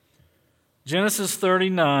Genesis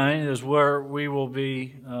 39 is where we will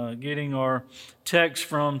be getting our text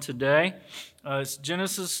from today. It's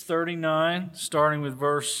Genesis 39, starting with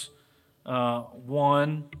verse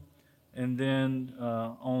 1, and then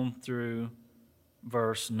on through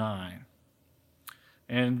verse 9.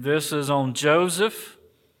 And this is on Joseph,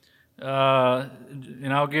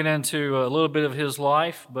 and I'll get into a little bit of his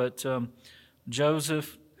life, but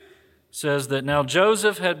Joseph says that now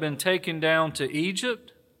Joseph had been taken down to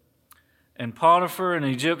Egypt, and Potiphar, an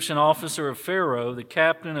Egyptian officer of Pharaoh, the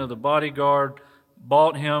captain of the bodyguard,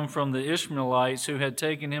 bought him from the Ishmaelites who had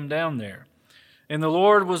taken him down there. And the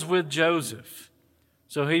Lord was with Joseph.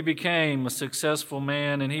 So he became a successful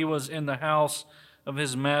man, and he was in the house of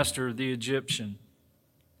his master, the Egyptian.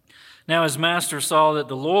 Now his master saw that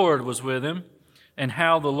the Lord was with him, and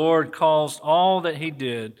how the Lord caused all that he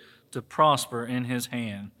did to prosper in his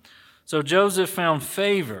hand. So Joseph found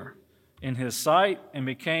favor in his sight and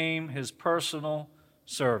became his personal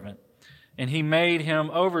servant. And he made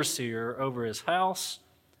him overseer over his house,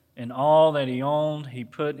 and all that he owned he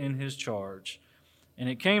put in his charge. And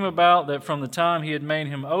it came about that from the time he had made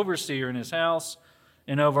him overseer in his house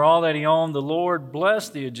and over all that he owned, the Lord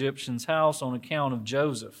blessed the Egyptian's house on account of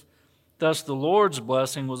Joseph. Thus the Lord's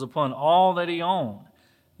blessing was upon all that he owned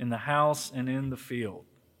in the house and in the field.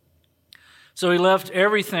 So he left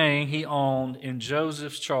everything he owned in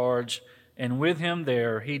Joseph's charge, and with him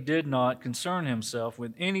there he did not concern himself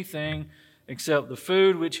with anything except the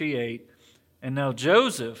food which he ate. And now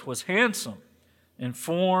Joseph was handsome in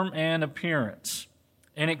form and appearance.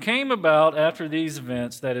 And it came about after these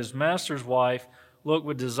events that his master's wife looked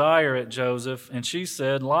with desire at Joseph, and she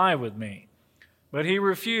said, "Lie with me." But he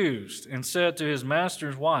refused and said to his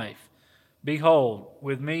master's wife, "Behold,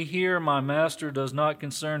 with me here my master does not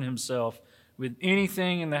concern himself with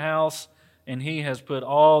anything in the house, and he has put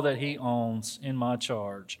all that he owns in my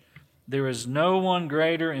charge. There is no one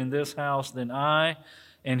greater in this house than I,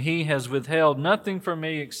 and he has withheld nothing from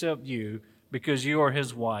me except you, because you are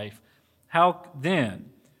his wife. How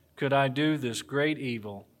then could I do this great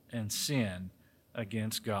evil and sin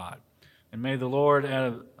against God?" And may the Lord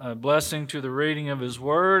add a blessing to the reading of his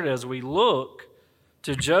word as we look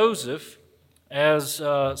to Joseph as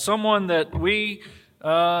someone that we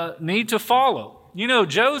need to follow. You know,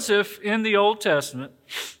 Joseph in the Old Testament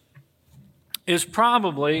is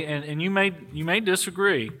probably, and you may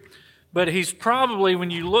disagree, but he's probably, when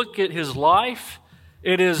you look at his life,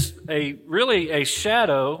 it is really a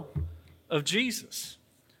shadow of Jesus.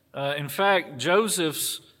 In fact,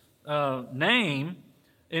 Joseph's name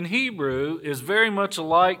in Hebrew is very much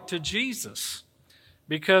alike to Jesus,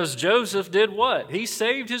 because Joseph did what? He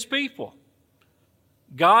saved his people.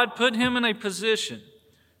 God put him in a position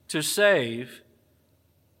to save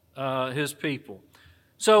his people.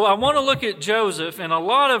 So I want to look at Joseph, and a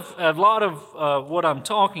lot of what I'm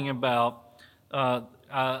talking about.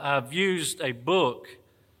 I've used a book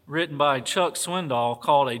written by Chuck Swindoll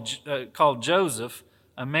called Joseph,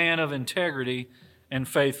 a Man of Integrity and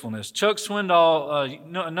Faithfulness. Chuck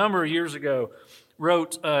Swindoll, a number of years ago,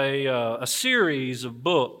 wrote a series of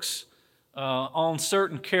books on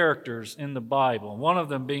certain characters in the Bible. One of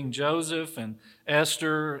them being Joseph and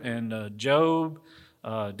Esther and Job,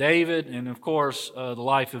 David, and of course the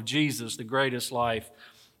life of Jesus, the greatest life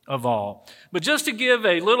of all. But just to give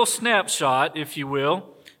a little snapshot, if you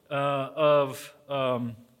will, of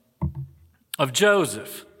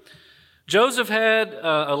Joseph. Joseph had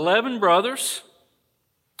 11 brothers,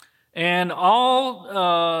 and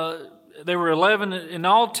they were 11, and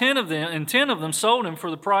all 10 of them sold him for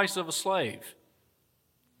the price of a slave.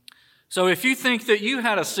 So if you think that you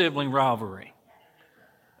had a sibling rivalry,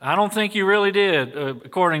 I don't think you really did,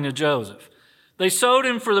 according to Joseph. They sold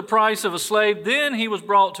him for the price of a slave. Then he was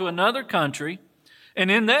brought to another country, and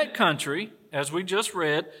in that country, as we just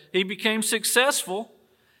read, he became successful,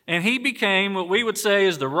 and he became what we would say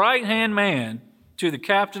is the right-hand man to the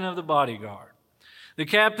captain of the bodyguard. The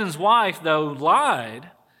captain's wife, though, lied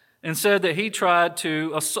and said that he tried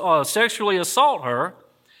to sexually assault her,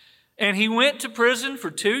 and he went to prison for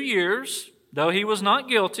 2 years, though he was not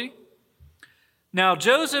guilty. Now,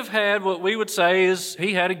 Joseph had what we would say is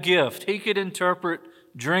he had a gift. He could interpret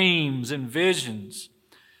dreams and visions.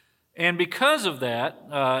 And because of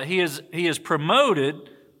that, he is promoted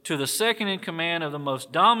to the second in command of the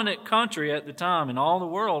most dominant country at the time in all the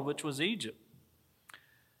world, which was Egypt.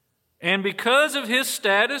 And because of his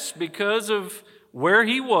status, because of where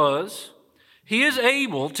he is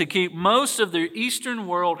able to keep most of the Eastern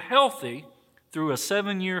world healthy through a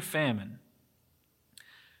 7-year famine.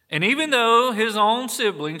 And even though his own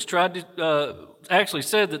siblings actually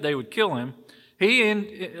said that they would kill him,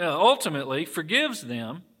 he ultimately forgives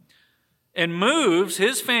them and moves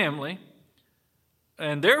his family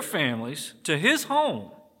and their families to his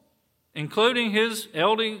home, including his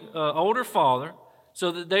older father,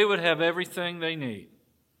 so that they would have everything they need.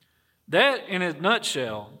 That, in a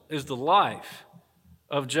nutshell, is the life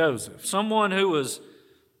of Joseph. Someone who was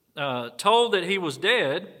told that he was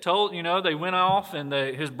dead, they went off and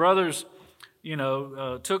his brothers,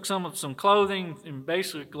 took some clothing and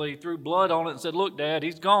basically threw blood on it and said, "Look, Dad,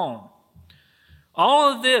 he's gone."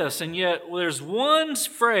 All of this, and yet there's one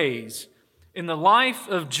phrase in the life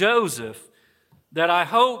of Joseph that I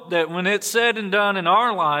hope that when it's said and done in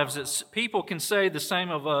our lives, that people can say the same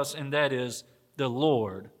of us, and that is, the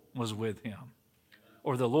Lord was with him,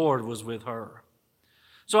 or the Lord was with her.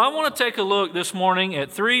 So I want to take a look this morning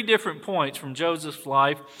at 3 different points from Joseph's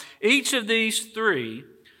life. Each of these 3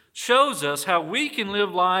 shows us how we can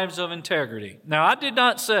live lives of integrity. Now, I did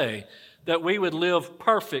not say that we would live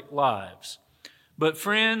perfect lives. But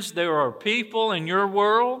friends, there are people in your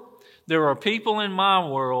world, there are people in my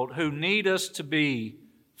world who need us to be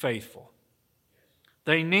faithful.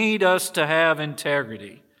 They need us to have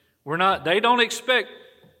integrity. They don't expect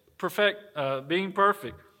being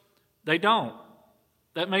perfect. They don't.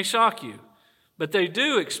 That may shock you. But they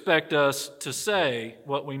do expect us to say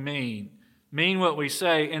what we mean what we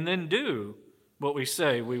say, and then do what we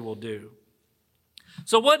say we will do.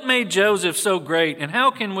 So what made Joseph so great, and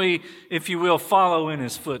how can we, if you will, follow in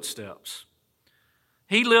his footsteps?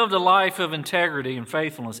 He lived a life of integrity and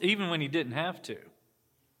faithfulness, even when he didn't have to.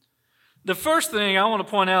 The first thing I want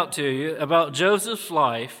to point out to you about Joseph's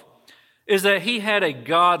life is that he had a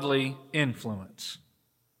godly influence.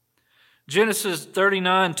 Genesis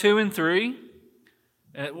 39, 2 and 3,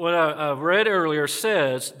 what I read earlier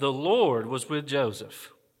says, the Lord was with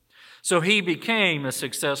Joseph. So he became a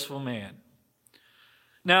successful man.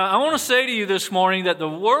 Now, I want to say to you this morning that the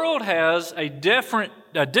world has a different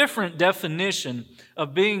definition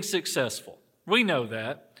of being successful. We know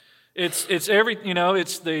that. It's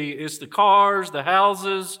the cars, the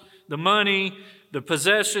houses, the money, the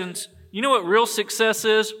possessions. You know what real success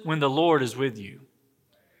is? When the Lord is with you.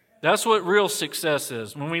 That's what real success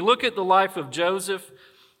is. When we look at the life of Joseph,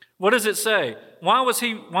 what does it say? Why was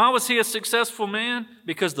he a successful man?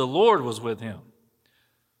 Because the Lord was with him.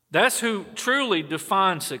 That's who truly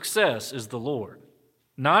defines success, is the Lord,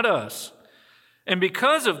 not us. And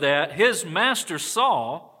because of that, his master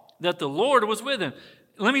saw that the Lord was with him.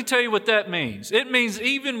 Let me tell you what that means. It means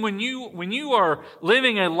even when you are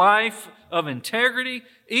living a life of integrity,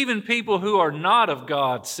 even people who are not of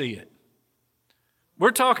God see it.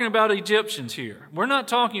 We're talking about Egyptians here. We're not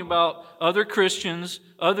talking about other Christians,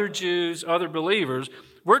 other Jews, other believers.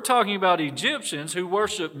 We're talking about Egyptians who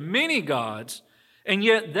worship many gods, and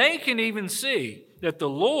yet they can even see that the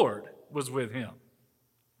Lord was with him,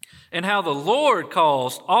 and how the Lord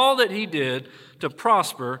caused all that he did to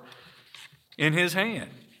prosper in his hand.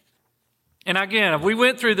 And again, we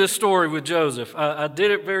went through this story with Joseph. I did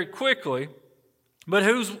it very quickly, but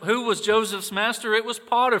who was Joseph's master? It was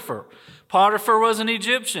Potiphar. Potiphar was an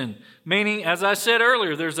Egyptian, meaning, as I said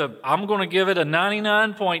earlier, I'm going to give it a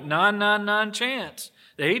 99.999 chance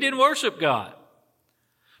that he didn't worship God.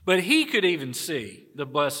 But he could even see the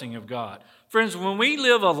blessing of God. Friends, when we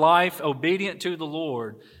live a life obedient to the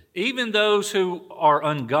Lord, even those who are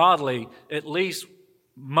ungodly, at least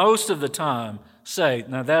most of the time, say,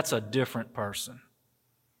 now that's a different person.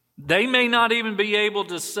 They may not even be able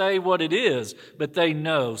to say what it is, but they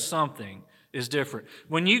know something is different.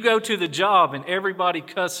 When you go to the job and everybody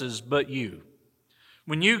cusses but you.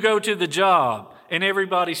 When you go to the job and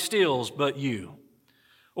everybody steals but you.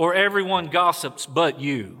 Or everyone gossips but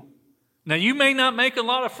you. Now, you may not make a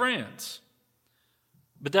lot of friends,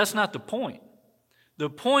 but that's not the point. The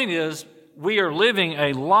point is we are living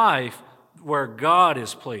a life where God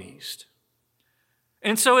is pleased.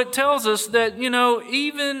 And so it tells us that,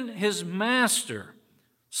 even his master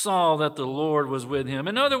saw that the Lord was with him.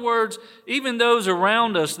 In other words, even those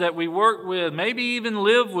around us that we work with, maybe even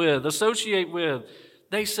live with, associate with,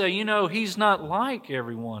 they say, he's not like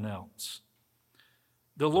everyone else.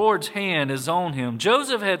 The Lord's hand is on him.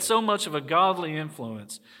 Joseph had so much of a godly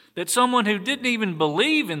influence that someone who didn't even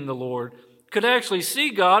believe in the Lord could actually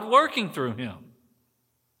see God working through him.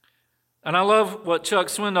 And I love what Chuck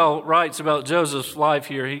Swindoll writes about Joseph's life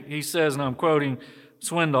here. He says, and I'm quoting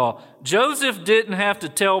Swindoll, Joseph didn't have to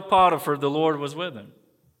tell Potiphar the Lord was with him.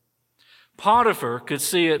 Potiphar could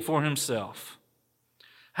see it for himself.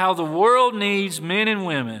 How the world needs men and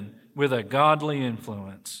women with a godly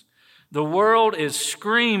influence. The world is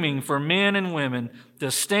screaming for men and women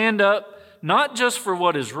to stand up, not just for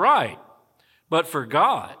what is right, but for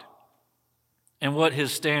God and what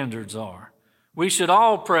his standards are. We should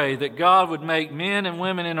all pray that God would make men and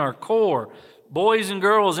women in our core, boys and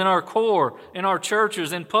girls in our core, in our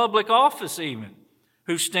churches, in public office even,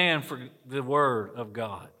 who stand for the Word of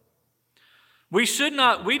God. We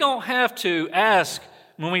don't have to ask,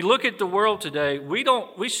 when we look at the world today,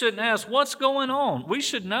 we shouldn't ask, what's going on? We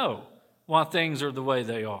should know why things are the way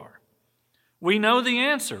they are. We know the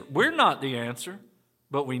answer. We're not the answer,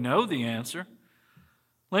 but we know the answer.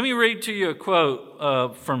 Let me read to you a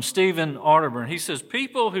quote from Stephen Arterburn. He says,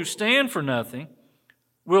 people who stand for nothing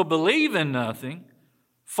will believe in nothing,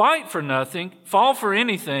 fight for nothing, fall for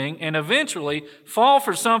anything, and eventually fall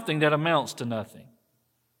for something that amounts to nothing.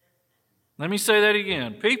 Let me say that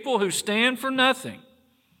again. People who stand for nothing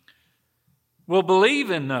will believe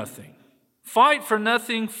in nothing, fight for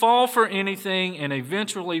nothing, fall for anything, and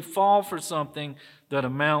eventually fall for something that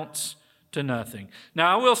amounts to nothing.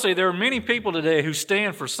 Now, I will say there are many people today who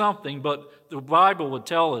stand for something, but the Bible would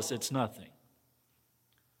tell us it's nothing.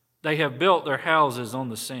 They have built their houses on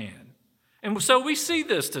the sand. And so we see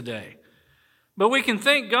this today. But we can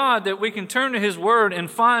thank God that we can turn to His Word and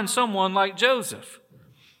find someone like Joseph.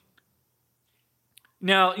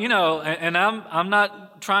 Now, and I'm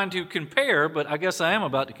not trying to compare, but I guess I am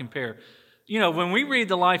about to compare. When we read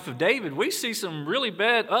the life of David, we see some really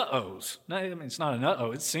bad uh-ohs. No, it's not an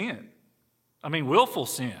uh-oh, it's sin. Willful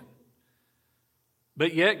sin.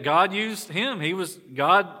 But yet God used him. He was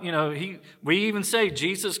God, we even say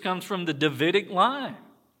Jesus comes from the Davidic line.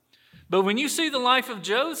 But when you see the life of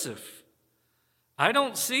Joseph, I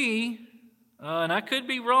don't see, and I could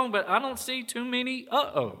be wrong, but I don't see too many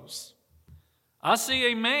uh-ohs. I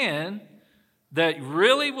see a man that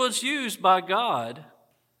really was used by God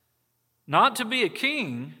not to be a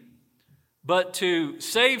king, but to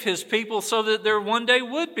save his people so that there one day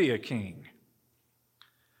would be a king.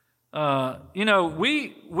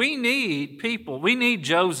 We need people, we need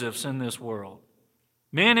Josephs in this world,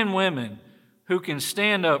 men and women who can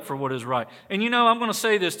stand up for what is right. And I'm going to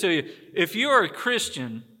say this to you. If you're a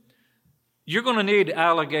Christian, you're going to need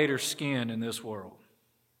alligator skin in this world.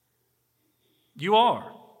 You are.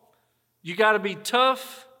 You got to be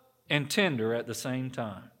tough and tender at the same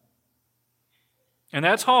time. And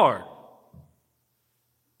that's hard.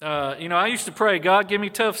 I used to pray, God, give me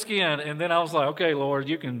tough skin. And then I was like, okay, Lord,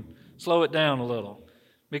 you can slow it down a little.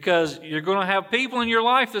 Because you're going to have people in your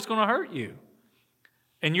life that's going to hurt you.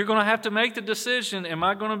 And you're going to have to make the decision, am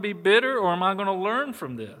I going to be bitter or am I going to learn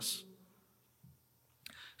from this?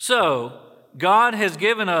 So, God has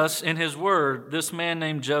given us in His Word this man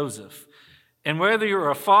named Joseph. And whether you're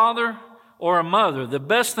a father or a mother, the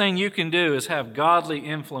best thing you can do is have godly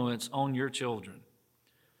influence on your children.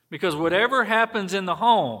 Because whatever happens in the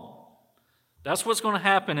home, that's what's going to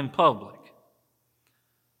happen in public.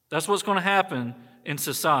 That's what's going to happen in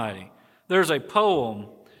society. There's a poem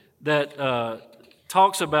that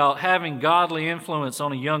talks about having godly influence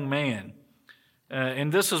on a young man.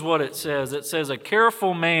 And this is what it says. It says, a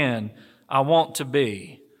careful man I want to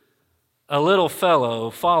be. A little fellow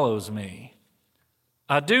follows me.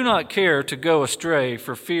 I do not care to go astray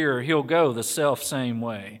for fear he'll go the self-same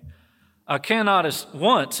way. I cannot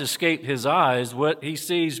once escape his eyes what he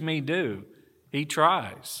sees me do. He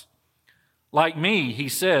tries. Like me, he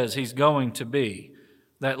says he's going to be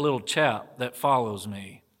that little chap that follows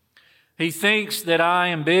me. He thinks that I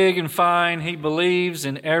am big and fine. He believes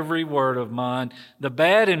in every word of mine. The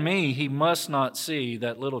bad in me he must not see,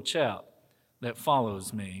 that little chap that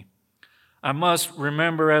follows me. I must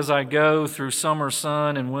remember as I go through summer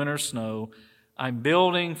sun and winter snow, I'm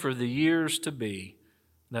building for the years to be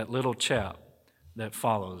that little chap that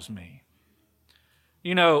follows me.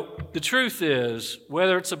 The truth is,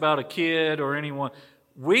 whether it's about a kid or anyone,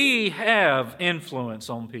 we have influence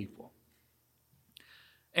on people.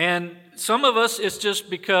 And some of us, it's just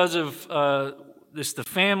because of it's the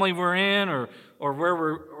family we're in or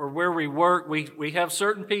where we work. We have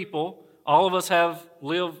certain people. All of us have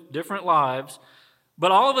lived different lives,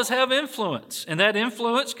 but all of us have influence. And that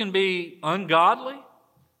influence can be ungodly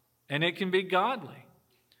and it can be godly.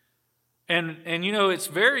 And it's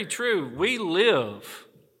very true. We live,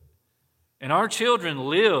 and our children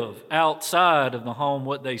live outside of the home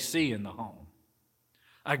what they see in the home.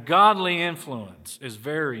 A godly influence is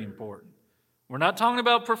very important. We're not talking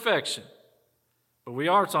about perfection, but we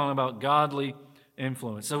are talking about godly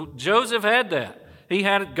influence. So Joseph had that. He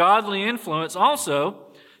had godly influence.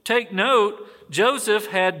 Also, take note, Joseph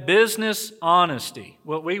had business honesty.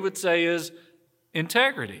 What we would say is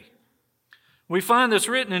integrity. We find this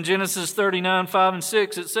written in Genesis 39, 5 and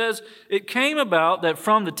 6. It says, it came about that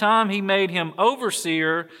from the time he made him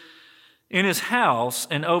overseer in his house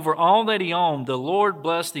and over all that he owned, the Lord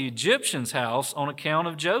blessed the Egyptian's house on account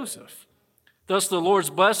of Joseph. Thus the Lord's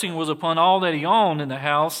blessing was upon all that he owned in the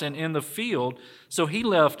house and in the field, so he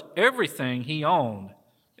left everything he owned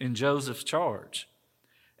in Joseph's charge.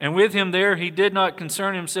 And with him there he did not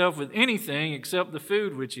concern himself with anything except the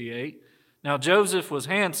food which he ate. Now Joseph was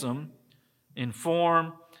handsome in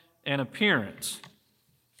form and appearance.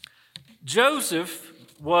 Joseph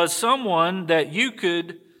was someone that you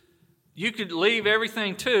could leave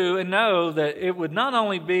everything to and know that it would not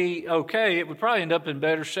only be okay, it would probably end up in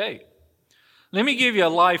better shape. Let me give you a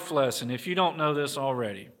life lesson if you don't know this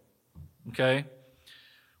already. Okay?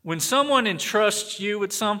 When someone entrusts you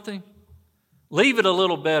with something, leave it a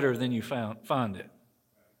little better than you find it.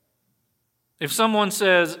 If someone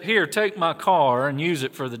says, here, take my car and use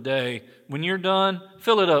it for the day, when you're done,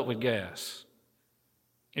 fill it up with gas.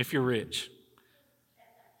 If you're rich.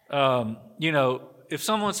 If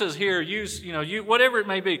someone says, here, use, whatever it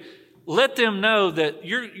may be, let them know that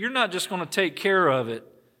you're not just going to take care of it.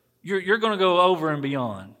 You're going to go over and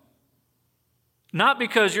beyond. Not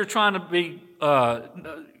because you're trying to be,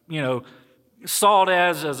 sought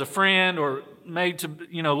as a friend or made to,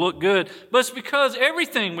 look good, but it's because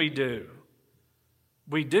everything we do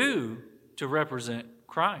to represent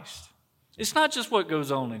Christ. It's not just what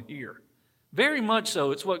goes on in here. Very much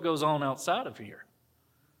so, it's what goes on outside of here.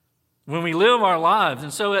 When we live our lives.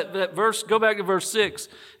 And so that verse, go back to verse 6.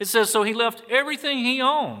 It says, so he left everything he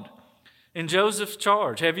owned in Joseph's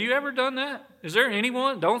charge. Have you ever done that? Is there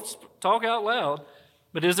anyone, don't talk out loud,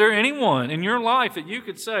 but is there anyone in your life that you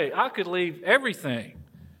could say, I could leave everything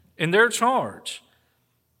in their charge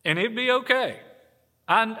and it'd be okay?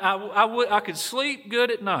 I could sleep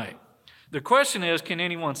good at night. The question is, can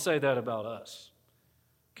anyone say that about us?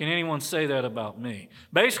 Can anyone say that about me?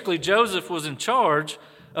 Basically, Joseph was in charge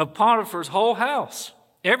of Potiphar's whole house,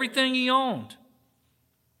 everything he owned.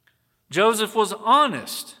 Joseph was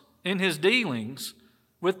honest in his dealings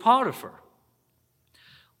with Potiphar.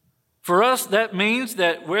 For us, that means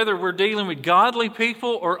that whether we're dealing with godly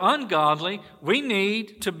people or ungodly, we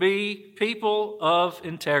need to be people of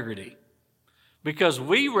integrity because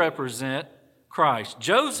we represent Christ.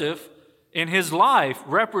 Joseph, in his life,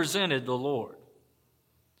 represented the Lord.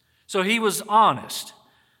 So he was honest.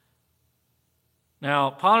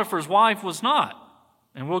 Now, Potiphar's wife was not,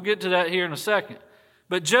 and we'll get to that here in a second.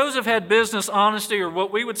 But Joseph had business honesty, or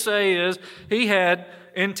what we would say is he had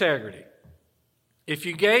integrity. If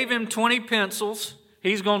you gave him 20 pencils,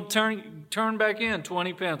 he's going to turn back in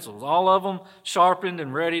 20 pencils, all of them sharpened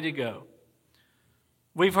and ready to go.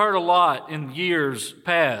 We've heard a lot in years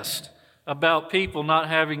past about people not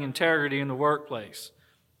having integrity in the workplace.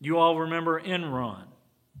 You all remember Enron.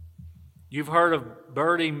 You've heard of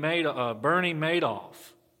Bernie Madoff.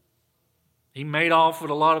 He made off with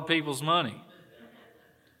a lot of people's money.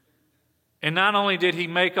 And not only did he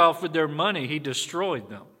make off with their money, he destroyed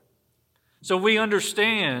them. So we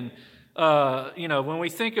understand, when we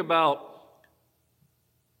think about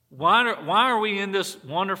why are we in this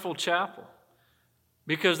wonderful chapel?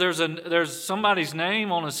 Because there's somebody's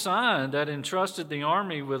name on a sign that entrusted the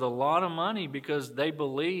army with a lot of money because they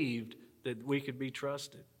believed that we could be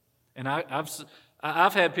trusted. And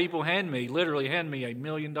I've had people literally hand me $1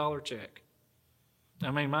 million check.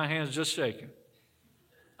 I mean, my hand's just shaking.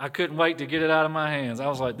 I couldn't wait to get it out of my hands. I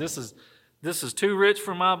was like, this is too rich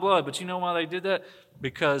for my blood. But you know why they did that?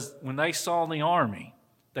 Because when they saw the army,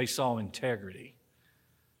 they saw integrity.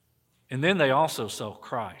 And then they also saw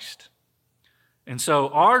Christ. And so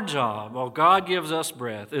our job, while God gives us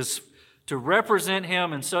breath, is to represent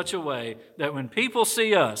him in such a way that when people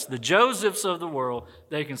see us, the Josephs of the world,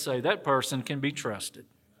 they can say that person can be trusted.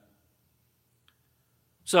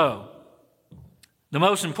 So, the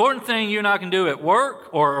most important thing you and I can do at work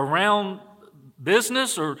or around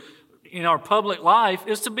business or in our public life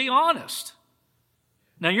is to be honest.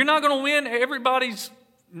 Now, you're not going to win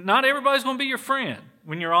not everybody's going to be your friend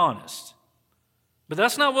when you're honest. But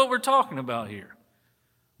that's not what we're talking about here.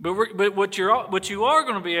 But what you are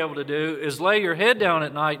going to be able to do is lay your head down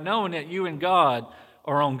at night knowing that you and God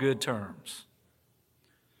are on good terms.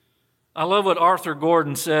 I love what Arthur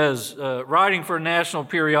Gordon says, writing for a national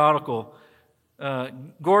periodical.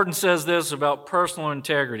 Gordon says this about personal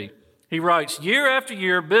integrity. He writes, year after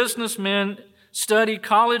year, businessmen study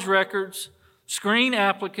college records, screen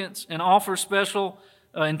applicants, and offer special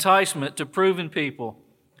enticement to proven people.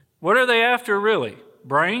 What are they after really?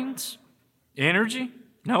 Brains? Energy?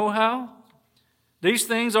 Know-how? These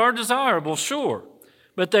things are desirable, sure,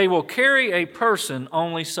 but they will carry a person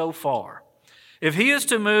only so far. If he is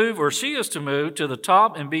to move or she is to move to the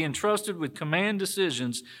top and be entrusted with command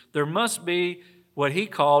decisions, there must be what he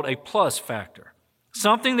called a plus factor,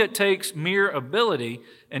 something that takes mere ability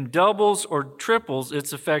and doubles or triples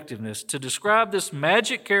its effectiveness. To describe this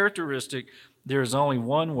magic characteristic, there is only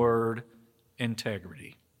one word: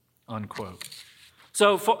 integrity, unquote.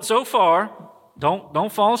 So far,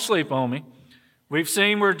 don't fall asleep on me. We've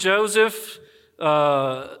seen where Joseph,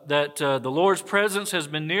 the Lord's presence has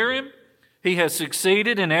been near him. He has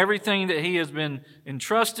succeeded in everything that he has been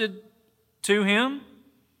entrusted to him.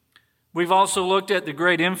 We've also looked at the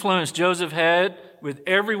great influence Joseph had with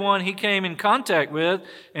everyone he came in contact with.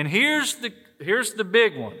 And here's the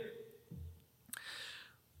big one.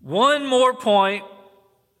 One more point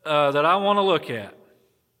that I want to look at.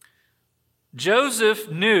 Joseph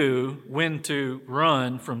knew when to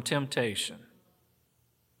run from temptation.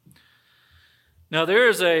 Now, there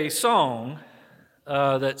is a song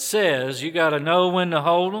that says you got to know when to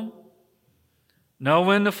hold them, know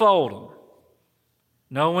when to fold them,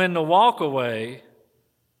 know when to walk away,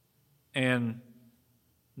 and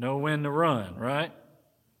know when to run, right?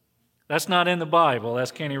 That's not in the Bible.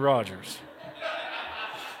 That's Kenny Rogers.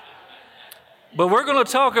 But we're going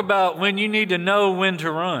to talk about when you need to know when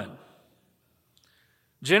to run.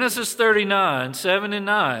 Genesis 39, 7 and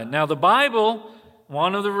 9. Now, the Bible,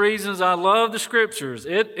 one of the reasons I love the Scriptures,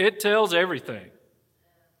 it tells everything.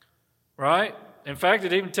 Right? In fact,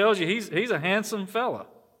 it even tells you he's a handsome fella.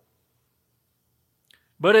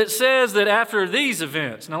 But it says that after these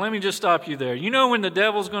events, now let me just stop you there. You know when the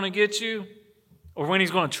devil's going to get you, or when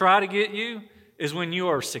he's going to try to get you, is when you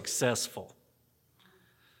are successful.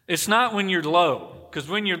 It's not when you're low, because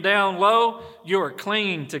when you're down low, you are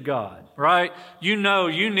clinging to God, right? You know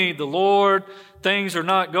you need the Lord. Things are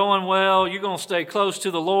not going well. You're going to stay close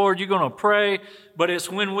to the Lord. You're going to pray. But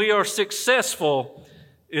it's when we are successful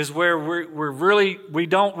is where we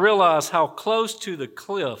don't realize how close to the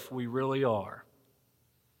cliff we really are.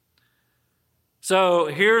 So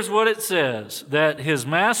here's what it says, that his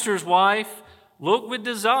master's wife looked with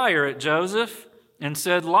desire at Joseph and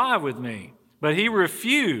said, "Lie with me." But he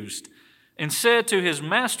refused and said to his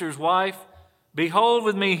master's wife, "Behold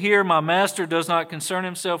with me here, my master does not concern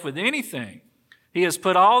himself with anything. He has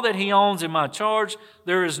put all that he owns in my charge.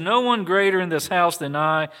 There is no one greater in this house than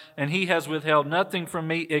I, and he has withheld nothing from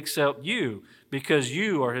me except you, because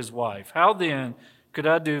you are his wife. How then could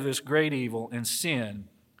I do this great evil and sin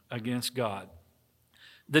against God?"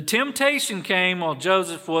 The temptation came while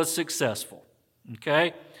Joseph was successful.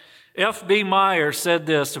 Okay? F.B. Meyer said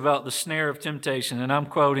this about the snare of temptation, and I'm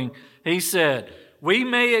quoting. He said, "We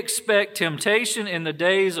may expect temptation in the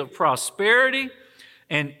days of prosperity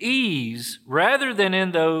and ease rather than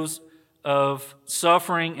in those of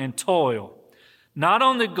suffering and toil. Not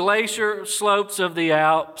on the glacier slopes of the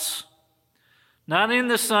Alps, not in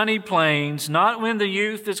the sunny plains, not when the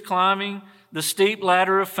youth is climbing the steep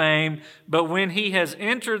ladder of fame, but when he has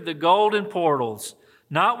entered the golden portals,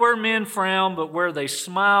 not where men frown, but where they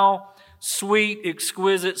smile, sweet,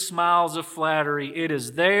 exquisite smiles of flattery. It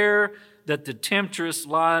is there that the temptress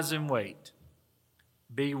lies in wait.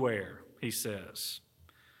 Beware," he says.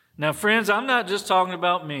 Now, friends, I'm not just talking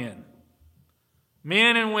about men.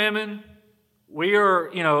 Men and women, we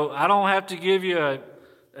are, I don't have to give you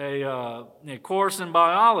a course in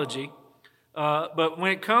biology, but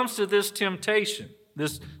when it comes to this temptation,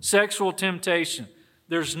 this sexual temptation,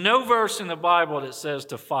 there's no verse in the Bible that says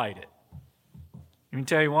to fight it. Let me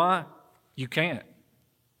tell you why. You can't.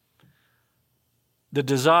 The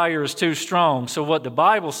desire is too strong. So what the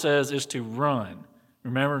Bible says is to run.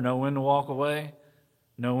 Remember, know when to walk away,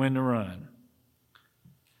 know when to run.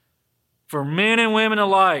 For men and women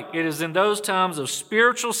alike, it is in those times of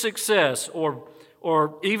spiritual success or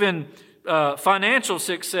even financial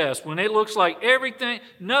success, when it looks like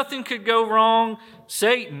nothing could go wrong,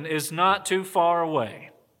 Satan is not too far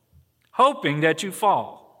away, hoping that you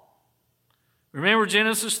fall. Remember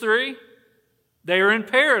Genesis 3? They are in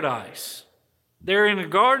paradise. They're in the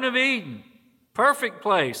Garden of Eden, perfect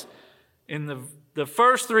place. In the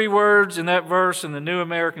first three words in that verse in the New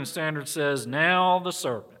American Standard says, "Now the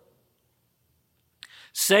serpent."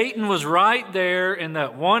 Satan was right there in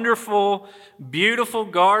that wonderful, beautiful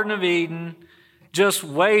Garden of Eden, just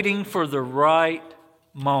waiting for the right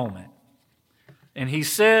moment. And he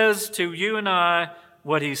says to you and I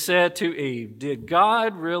what he said to Eve. Did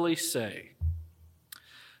God really say?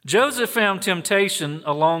 Joseph found temptation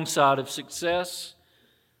alongside of success.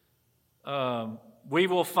 We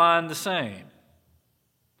will find the same.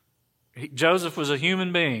 Joseph was a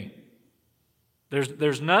human being.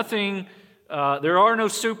 There's nothing, there are no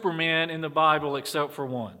supermen in the Bible except for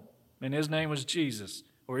one. And his name was Jesus,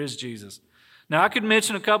 or is Jesus. Now, I could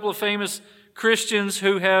mention a couple of famous Christians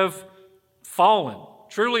who have fallen,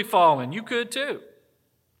 truly fallen. You could too.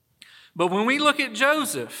 But when we look at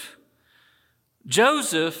Joseph,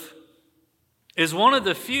 Joseph is one of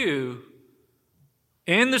the few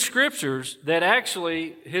in the Scriptures that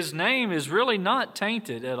actually his name is really not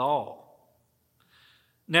tainted at all.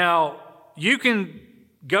 Now, you can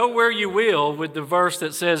go where you will with the verse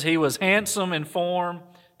that says he was handsome in form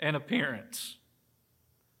and appearance.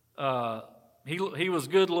 He was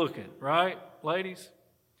good looking, right, ladies?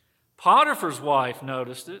 Potiphar's wife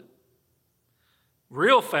noticed it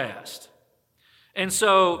real fast. And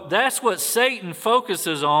so that's what Satan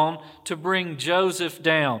focuses on to bring Joseph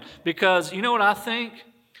down. Because you know what I think?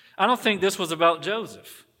 I don't think this was about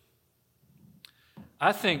Joseph.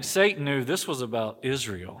 I think Satan knew this was about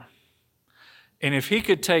Israel. And if he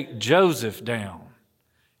could take Joseph down,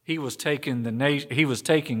 he was taking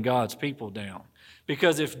God's people down.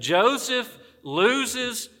 Because if Joseph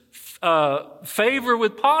loses favor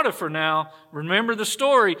with Potiphar now, remember the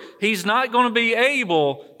story, he's not going to be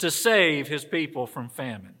able to save his people from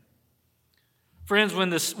famine. Friends,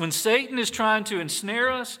 when Satan is trying to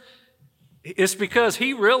ensnare us, it's because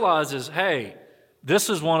he realizes, hey, this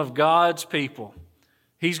is one of God's people.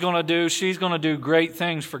 She's going to do great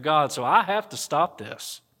things for God, so I have to stop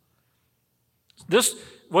this.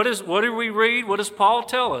 What do we read? What does Paul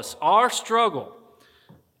tell us? Our struggle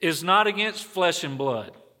is not against flesh and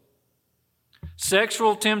blood.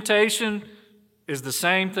 Sexual temptation is the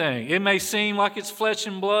same thing. It may seem like it's flesh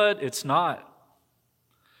and blood. It's not.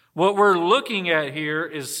 What we're looking at here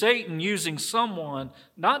is Satan using someone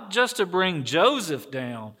not just to bring Joseph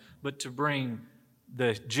down, but to bring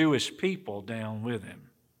the Jewish people down with him.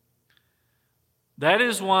 That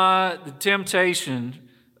is why the temptation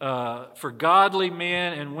for godly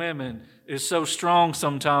men and women is so strong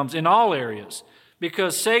sometimes in all areas,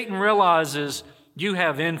 because Satan realizes you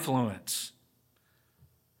have influence.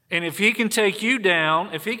 And if he can take you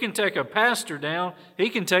down, if he can take a pastor down, he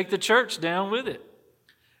can take the church down with it.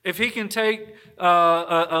 If he can take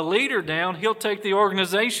a leader down, he'll take the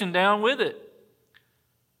organization down with it.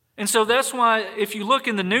 And so that's why if you look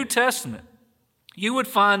in the New Testament, you would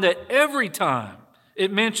find that every time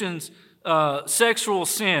it mentions sexual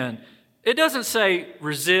sin, it doesn't say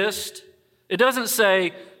resist. It doesn't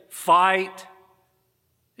say fight.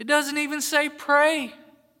 It doesn't even say pray.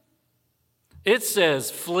 It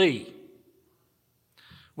says flee.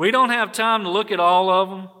 We don't have time to look at all of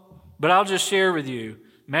them, but I'll just share with you.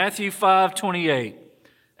 Matthew 5:28,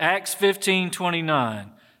 Acts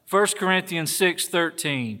 15:29, 1 Corinthians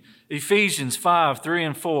 6:13, Ephesians 5:3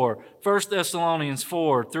 and 4, 1 Thessalonians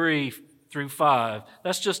 4:3 through 5.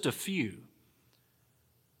 That's just a few.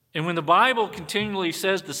 And when the Bible continually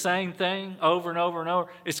says the same thing over and over and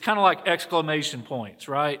over, it's kind of like exclamation points,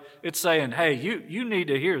 right? It's saying, hey, you need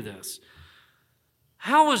to hear this.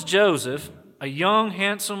 How was Joseph, a young,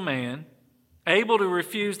 handsome man, able to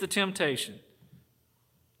refuse the temptation?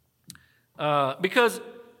 Because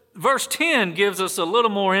verse 10 gives us a little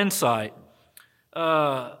more insight.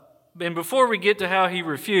 And before we get to how he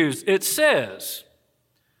refused, it says,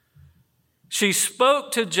 she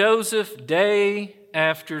spoke to Joseph day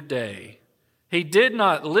after day. He did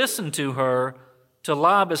not listen to her to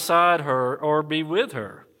lie beside her or be with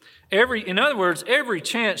her. In other words, every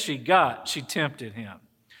chance she got, she tempted him.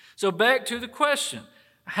 So back to the question,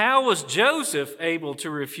 how was Joseph able to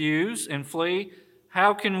refuse and flee?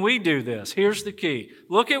 How can we do this? Here's the key.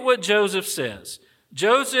 Look at what Joseph says.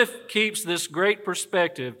 Joseph keeps this great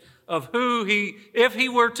perspective of if he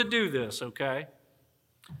were to do this, okay?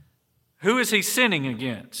 Who is he sinning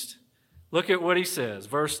against? Look at what he says,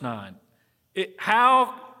 verse 9.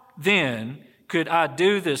 How then could I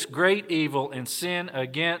do this great evil and sin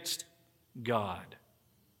against God?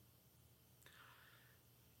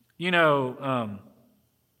 You know,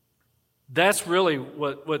 that's really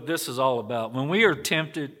what this is all about. When we are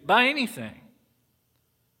tempted by anything,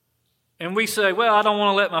 and we say, well, I don't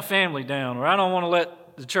want to let my family down, or I don't want to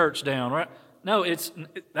let the church down. Right? No,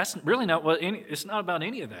 that's really not it's not about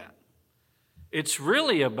any of that. It's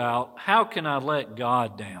really about how can I let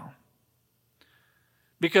God down?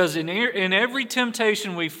 Because in every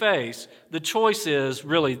temptation we face, the choice is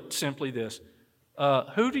really simply this.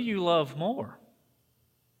 Who do you love more?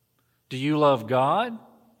 Do you love God,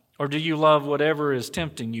 or do you love whatever is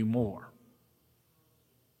tempting you more?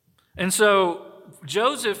 And so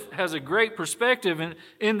Joseph has a great perspective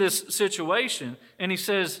in this situation, and he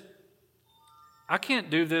says, I can't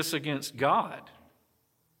do this against God.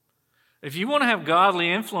 If you want to have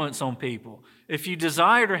godly influence on people, if you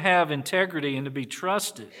desire to have integrity and to be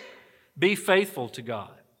trusted, be faithful to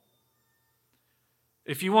God.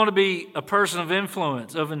 If you want to be a person of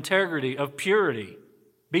influence, of integrity, of purity,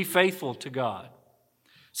 be faithful to God.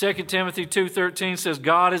 2 Timothy 2:13 says,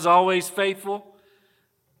 God is always faithful.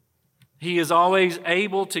 He is always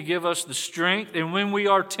able to give us the strength. And when we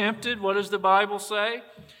are tempted, what does the Bible say?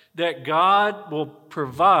 That God will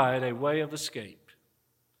provide a way of escape.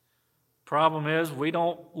 Problem is, we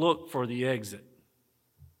don't look for the exit.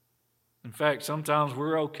 In fact, sometimes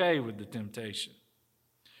we're okay with the temptation.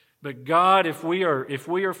 But God, if we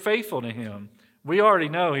are faithful to Him, we already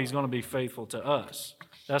know He's going to be faithful to us.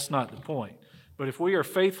 That's not the point. But if we are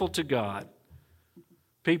faithful to God,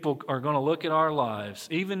 people are going to look at our lives,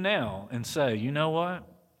 even now, and say, you know what?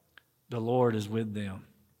 The Lord is with them.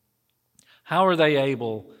 How are they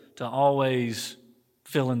able to always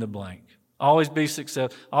fill in the blank? Always be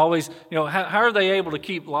successful? Always, how are they able to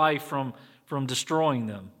keep life from destroying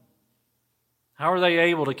them? How are they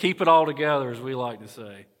able to keep it all together, as we like to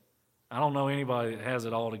say? I don't know anybody that has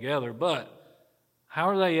it all together, but how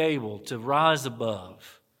are they able to rise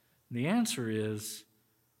above? And the answer is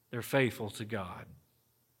they're faithful to God.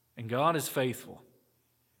 And God is faithful.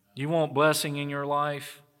 You want blessing in your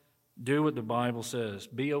life? Do what the Bible says.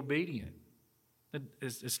 Be obedient.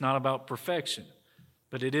 It's not about perfection,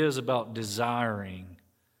 but it is about desiring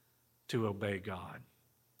to obey God,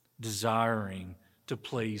 desiring to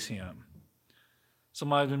please Him.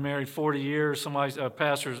 Somebody's been married 40 years. A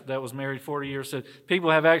pastor that was married 40 years said, people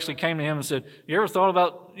have actually came to him and said, you ever thought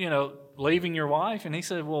about, leaving your wife? And he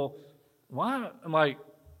said, well, why? I'm like,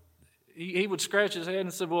 he would scratch his head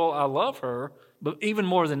and said, well, I love her. But even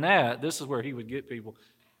more than that, this is where he would get people.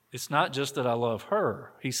 It's not just that I love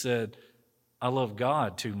her. He said, I love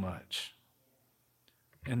God too much.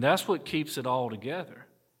 And that's what keeps it all together.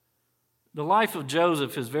 The life of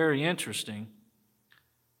Joseph is very interesting.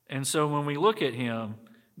 And so when we look at him,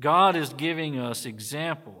 God is giving us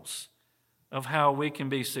examples of how we can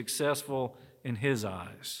be successful in His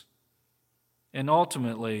eyes. And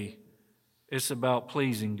ultimately, it's about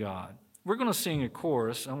pleasing God. We're going to sing a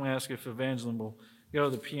chorus. I'm going to ask if Evangeline will go to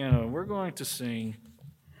the piano. We're going to sing,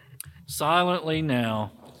 Silently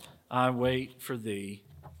Now I Wait for Thee.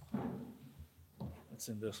 It's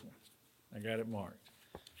in this one. I got it marked.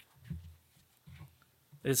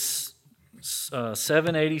 It's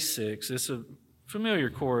 786. It's a familiar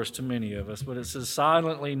chorus to many of us, but it says,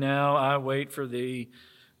 Silently now I wait for Thee,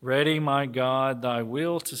 ready, my God, Thy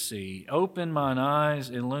will to see. Open mine eyes,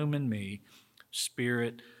 illumine me,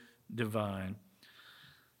 Spirit divine.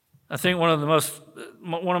 I think one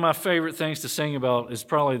of my favorite things to sing about is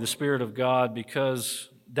probably the Spirit of God, because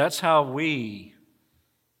that's how we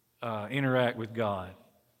interact with God.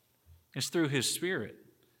 It's through His Spirit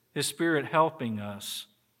helping us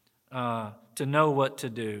to know what to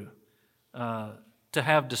do, to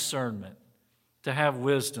have discernment, to have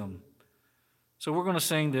wisdom. So we're going to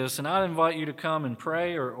sing this, and I'd invite you to come and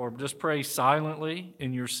pray or just pray silently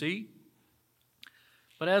in your seat.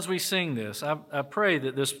 But as we sing this, I pray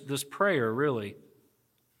that this prayer really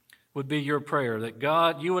would be your prayer, that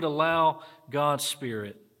God, you would allow God's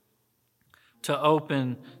Spirit to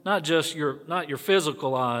open not your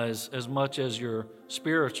physical eyes as much as your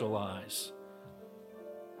spiritual eyes,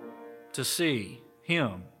 to see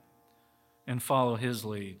Him and follow His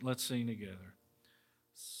lead. Let's sing together.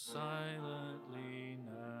 Silent.